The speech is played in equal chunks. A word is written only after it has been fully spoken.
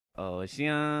Oh, it's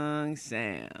Young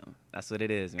Sam. That's what it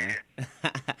is, man.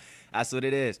 That's what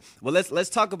it is. Well, let's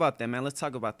talk about that, man. Let's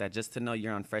talk about that. Just to know,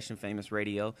 you're on Fresh and Famous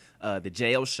Radio, the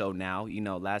JL show now. You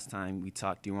know, last time we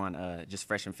talked, you were on just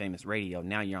Fresh and Famous Radio.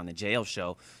 Now you're on the JL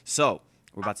show. So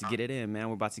we're about to get it in, man.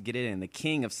 We're about to get it in. The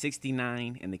King of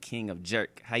 69 and the King of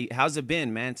Jerk. How's it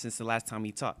been, man, since the last time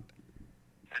we talked?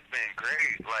 It's been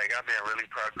great. Like, I've been really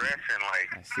progressing.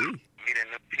 Like, I see. Meeting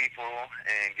new people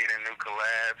and getting new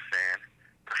collabs and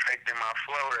perfecting my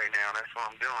flow right now. That's what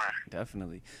I'm doing.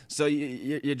 Definitely. So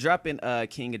you're dropping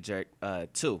King of Jerk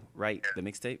 2, right? Yeah. The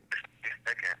mixtape?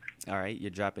 Second. All right,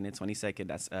 you're dropping it 22nd.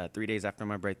 That's 3 days after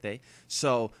my birthday.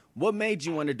 So what made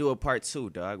you want to do a part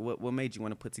 2, dog? What made you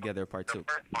want to put together a part 2? The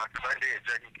first one, because I did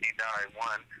Jerk and King Die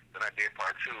 1, then I did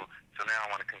part 2. So now I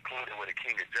want to conclude it with a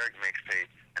King of Jerk mixtape,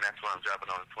 and that's what I'm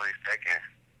dropping on the 22nd.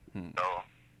 So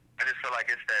I just feel like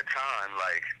it's that time.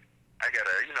 Like, I got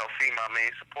to, feed my main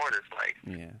supporters. Like,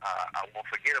 I won't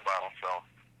forget about them. So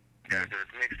I got to do this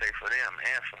mixtape for them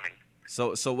and for me.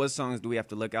 So what songs do we have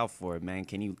to look out for, man?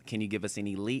 Can you give us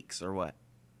any leaks or what?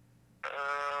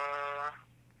 I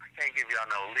can't give y'all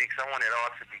no leaks. I want it all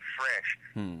to be fresh.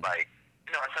 Like,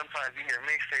 sometimes you hear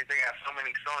mixtapes, they got so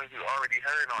many songs you already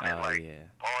heard on it. Like,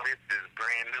 all this is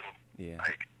brand new. Yeah.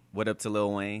 Like, what up to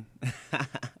Lil Wayne?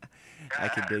 I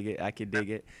could dig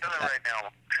it. Right now.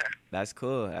 That's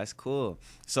cool.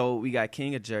 So we got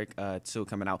King of Jerk 2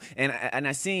 coming out, and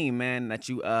I seen, man, that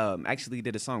you actually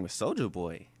did a song with Soulja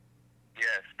Boy.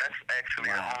 Yes, that's actually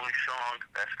the only song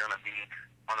that's gonna be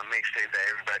on the mixtape that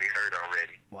everybody heard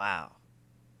already. Wow,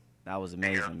 that was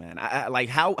amazing, man. I like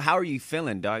how are you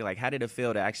feeling, dog? Like, how did it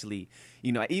feel to actually,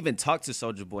 even talk to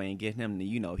Soulja Boy and get him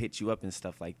to, hit you up and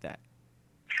stuff like that?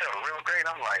 Yeah, real great.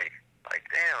 I'm like,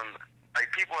 damn,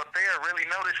 like people up there really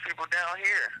notice people down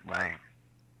here. Wow.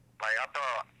 Like I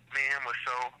thought man was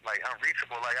so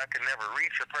unreachable. Like I could never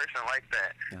reach a person like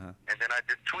that. And then I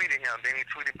just tweeted him. Then he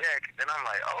tweeted back. Then I'm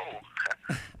like, oh.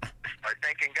 Start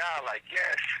thanking God. Like,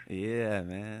 yes. Yeah,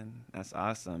 man, that's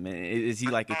awesome. And is he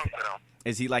like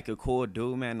a cool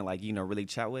dude, man? To really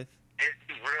chat with?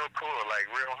 He's real cool. Like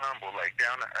real humble. Like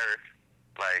down to earth.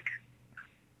 Like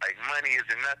money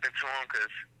isn't nothing to him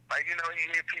because he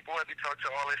hit people up. He talked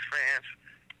to all his friends.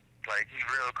 Like he's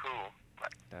real cool.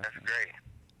 Like that's great.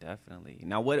 Definitely.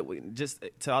 Now, what? Just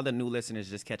to all the new listeners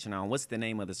just catching on, what's the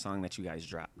name of the song that you guys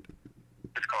dropped?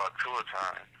 It's called Tour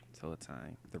Time. Tour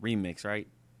Time. The remix, right?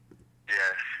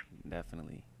 Yes.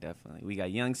 Definitely. We got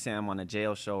Young Sam on the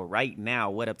JL show right now.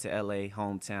 What up to LA,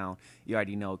 hometown? You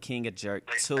already know King of Jerk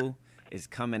 2 is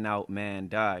coming out, man.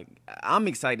 Dog, I'm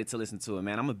excited to listen to it,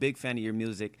 man. I'm a big fan of your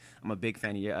music. I'm a big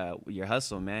fan of your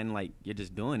hustle, man. Like, you're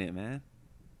just doing it, man.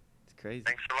 Crazy.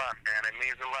 Thanks a lot, man. It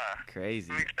means a lot.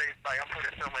 Crazy. Mixtapes, I'm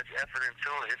putting so much effort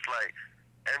into it. It's like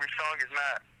every song is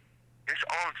not it's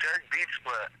on Jerk beats,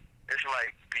 but it's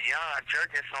like beyond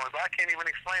jerking songs. I can't even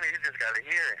explain it. You just gotta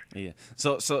hear it.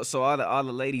 Yeah. So all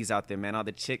the ladies out there, man, all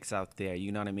the chicks out there,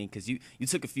 you know what I mean? Because you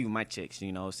took a few of my chicks,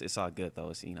 it's all good though.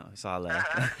 It's all love.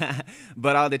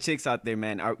 But all the chicks out there,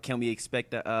 man, can we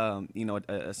expect a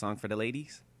song for the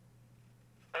ladies?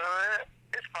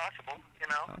 It's possible,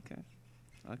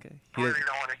 Okay. I really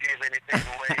don't want to give anything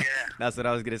away, yeah. That's what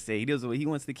I was going to say. He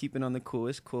wants to keep it on the cool.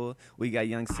 It's cool. We got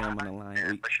Young Sam on the line.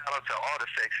 Yeah, but shout out to all the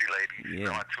sexy ladies.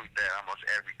 Yeah. I tweet that almost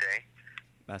every day.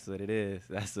 That's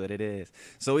what it is.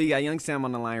 So we got Young Sam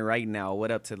on the line right now.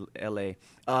 What up to LA?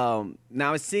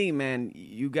 Now I see, man,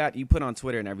 you put on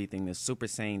Twitter and everything this Super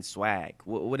Saiyan swag.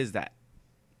 What is that?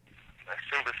 That's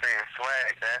Super Saiyan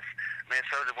swag.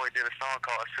 Soulja Boy did a song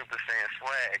called Super Saiyan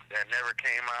Swag that never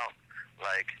came out.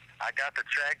 Like, I got the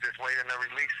track, just waiting to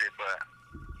release it, but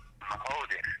I'm gonna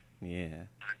hold it. Yeah.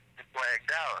 It's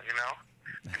swagged out,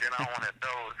 And then I want to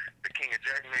throw the King of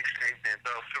Jerk mixtape, then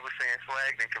throw Super Saiyan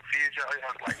Swag, then confuse y'all.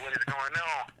 Y'all like, what is going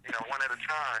on? One at a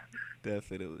time.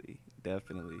 Definitely.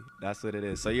 That's what it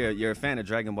is. So you're a fan of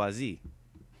Dragon Ball Z?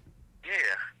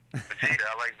 Yeah. Vegeta.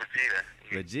 I like Vegeta.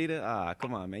 Vegeta? Ah,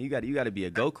 come on, man. You got to be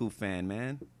a Goku fan,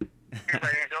 man.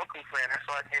 Everybody a Goku fan. That's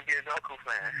why I can't be a Goku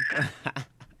fan.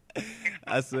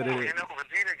 That's what it is.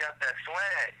 Vegeta got that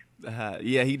swag.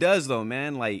 Yeah, he does though,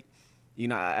 man. Like,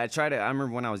 I remember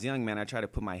when I was young, man, I tried to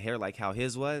put my hair like how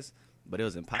his was, but it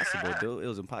was impossible, dude. It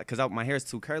was impossible because my hair is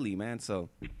too curly, man. So,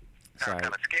 sorry.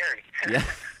 Kind of scary. Yeah.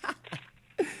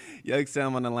 Young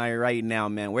Sam on the line right now,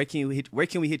 man. Where can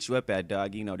we hit you up at,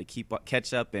 dog? To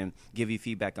catch up and give you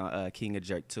feedback on King of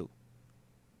Jerk 2.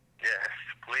 Yes,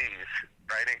 please.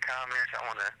 Write in comments. I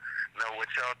want to know what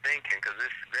y'all thinking because this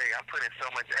is great. I'm putting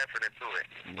so much effort into it.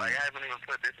 Like I haven't even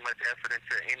put this much effort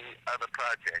into any other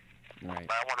project. Right.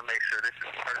 But I want to make sure this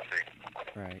is perfect.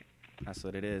 Right. That's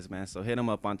what it is, man. So hit him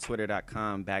up on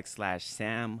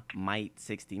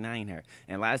twitter.com/SamMight69 here.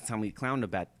 And last time we clowned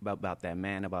about that,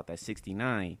 man, about that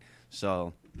 69.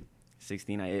 So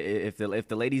 69. If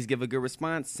the ladies give a good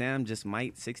response, Sam just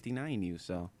might 69 you.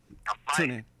 So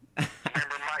tune in. Remember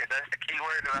Mike, that's the key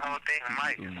word of the whole thing,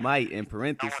 Mike. Might in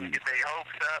parentheses. Don't want to get their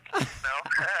hopes up, you know?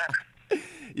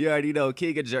 You already know.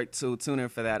 King of Jerk 2. Tune in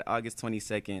for that August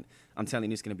 22nd. I'm telling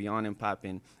you, it's going to be on and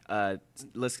popping.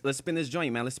 Let's spin this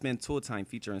joint, man. Let's spin Tool Time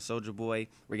featuring Soulja Boy.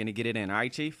 We're going to get it in. All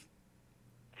right, Chief?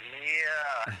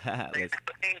 Yeah.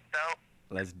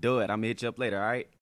 Let's do it. I'm going to hit you up later, all right?